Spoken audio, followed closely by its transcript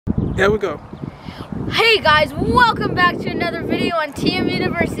There we go. Hey guys, welcome back to another video on TM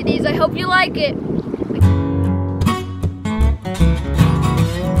Universities. I hope you like it.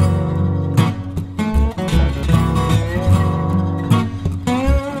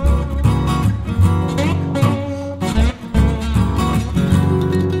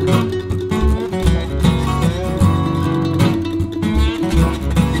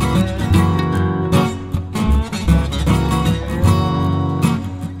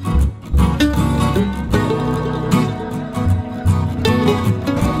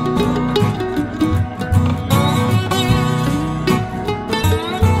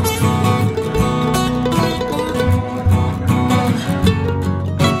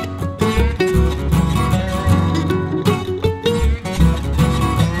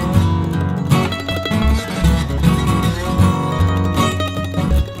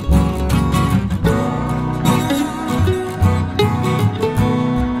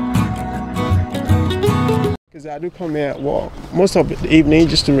 I do come here, well, most of the evening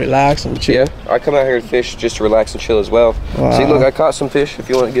just to relax and chill. Yeah, I come out here to fish just to relax and chill as well. Wow. See, look, I caught some fish if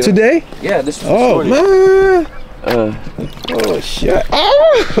you want to get Today? them. Yeah, this is oh, man. Oh, shit.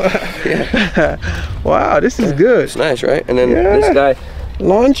 Oh! Yeah. Wow, this is good. It's nice, right? And then this guy.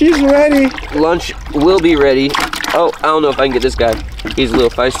 Lunch is ready. Lunch will be ready. Oh, I don't know if I can get this guy. He's a little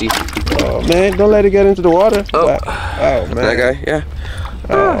feisty. Oh, man, don't let it get into the water. Oh, man. That guy, yeah.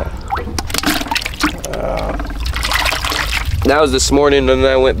 That was this morning, and then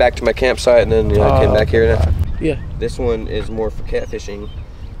I went back to my campsite, and then I came back here. Now. Yeah. This one is more for catfishing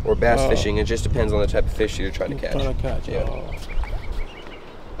or bass fishing. It just depends on the type of fish you're trying to catch. Yeah.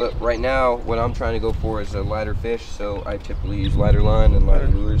 But right now, what I'm trying to go for is a lighter fish, so I typically use lighter line and lighter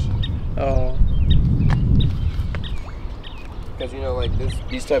lures. Oh. Because, you know, like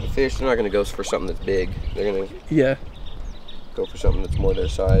these type of fish, they're not going to go for something that's big. They're going to go for something that's more their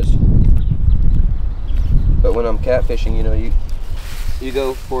size. But when I'm catfishing, you know, you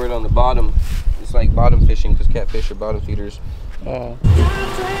go for it on the bottom. It's like bottom fishing because catfish are bottom feeders. Oh.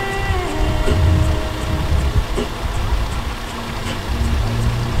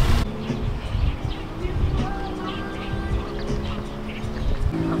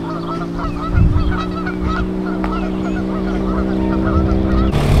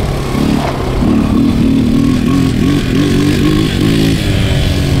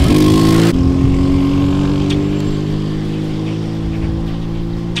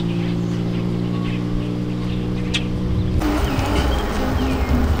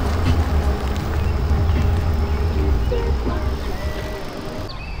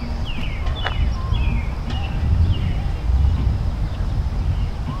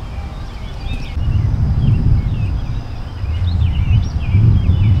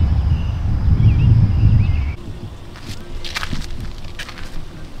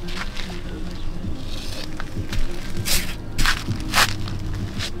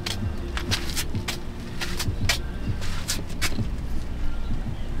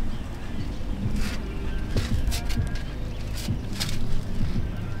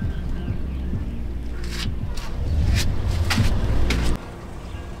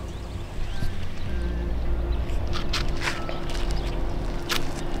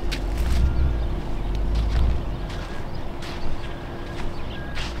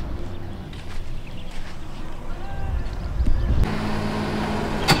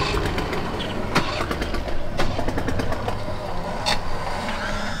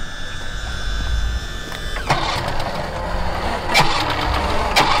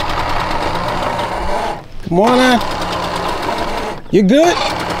 Morning. You good?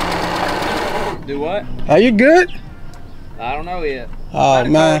 Do what? Are you good? I don't know yet. Oh,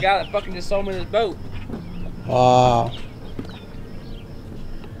 man. The guy that fucking just sold me this boat. Wow.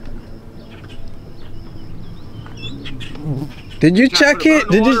 Did you check it?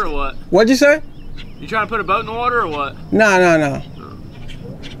 Did you? Or what? What'd you say? You trying to put a boat in the water or what? No.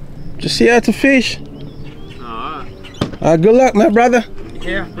 Just see how to fish. Alright. Good luck, my brother.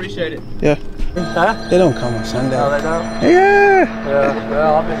 Yeah, appreciate it. Yeah. Huh? They don't come on Sunday. Oh, they don't? Yeah. Yeah,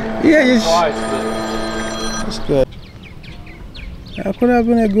 well, I've been twice, but... That's good. I put up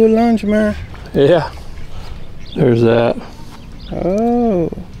in a good lunch, man. Yeah. There's that. Oh.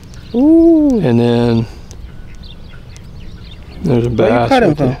 Ooh. And then... there's a bass. Where you cut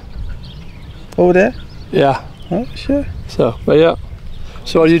him from? Over there? Yeah. Oh, sure. So, but yeah.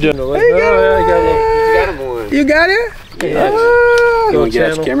 So what are you doing? Hey, you got him one. You got it? Yeah. Oh. You want to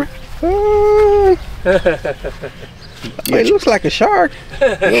get out your camera? Oh. It looks like a shark. A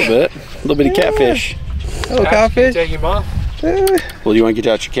little bit. A little bitty catfish. Hello, catfish. Take him off? Yeah. Well, do you want to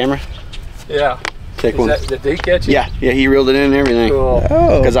get out your camera? Yeah. Take one. Did he catch it? Yeah, he reeled it in and everything. Cool.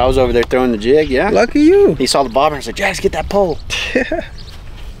 Oh, Because I was over there throwing the jig, yeah. lucky you. He saw the bobber and said, Jax, get that pole.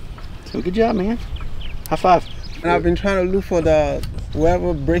 So good job, man. High five. And I've been trying to look for the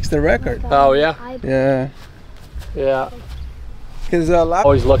whoever breaks the record. Oh, yeah? Yeah, Yeah. because a lot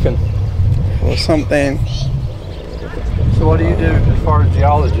Always looking. or something. So what do you do as far as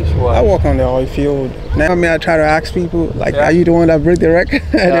geologist? What? I walk on the oil field. Now, I mean, I try to ask people, like, Yeah. are you the one that break the record?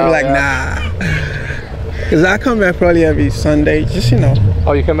 And they're Oh, like, yeah. nah. Because I come back probably every Sunday, just,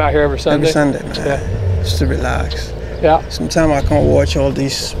 Oh, you come out here every Sunday? every Sunday, man. Yeah. Just to relax. Yeah. Sometimes I come watch all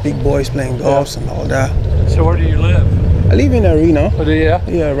these big boys playing golf and all that. So where do you live? I live in Reno. Oh, do you?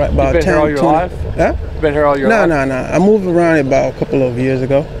 Yeah, right about You've been 10, here all your 20. life? Huh? Been here all your No, life? no. I moved around about a couple of years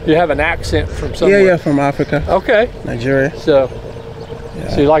ago. You have an accent from somewhere? Yeah, from Africa, Okay. Nigeria. So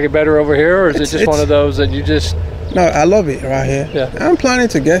you like it better over here, or is it just one of those that you just... No, I love it right here. Yeah. I'm planning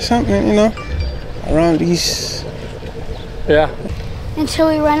to get something, around these. Yeah. Until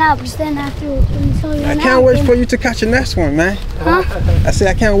we run out, but then until we run out. I can't wait for you to catch a next one, man. Huh? I say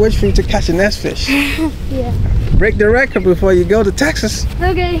I can't wait for you to catch a nest fish. Yeah. Break the record before you go to Texas.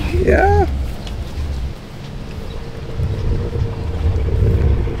 Okay. Yeah.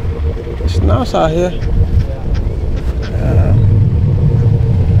 It's nice out here.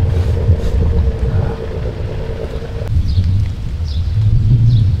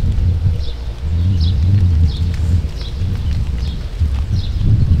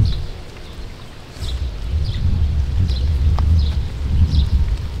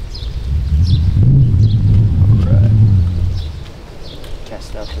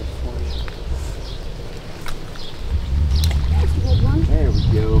 Cast out there for you. That's a good one. There we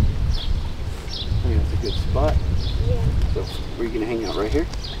go. I think that's a good spot. Yeah. So, were you going to hang out right here?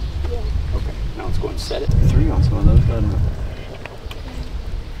 Yeah. Okay, now let's go and set it. 3 on some of those, doesn't it?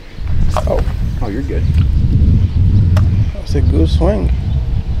 Oh, you're good. That's a good swing.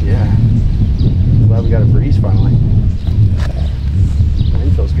 Yeah. Glad we got a breeze finally.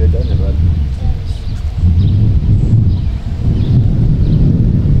 Wind feels good, doesn't it, bud?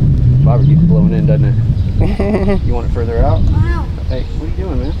 Bobber keeps blowing in, doesn't it? You want it further out? Oh no, Hey, what are you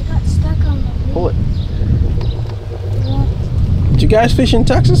doing, man? it got stuck on the Pull it. Did you guys fish in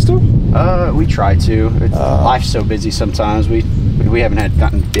Texas too? We try to. Life's so busy sometimes. We haven't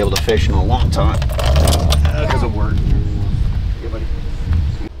gotten to be able to fish in a long time because of work. Yeah, buddy.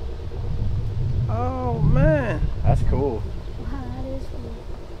 Oh man. That's cool. Wow, that is cool.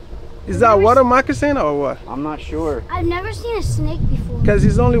 Is that water moccasin or what? I'm not sure. I've never seen a snake before. Because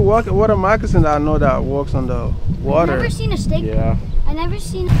it's only water moccasin that I know that walks on the water. I've never seen a snake. Yeah. I never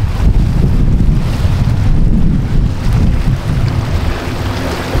seen.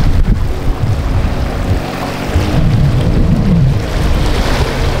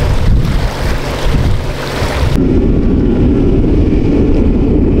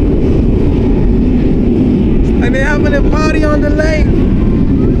 And they're having a party on the lake.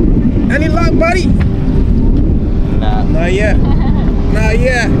 Any luck, buddy? Nah. Not yet. Not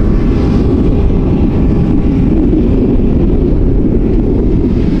yet.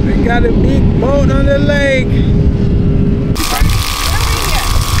 We got a big boat on the lake.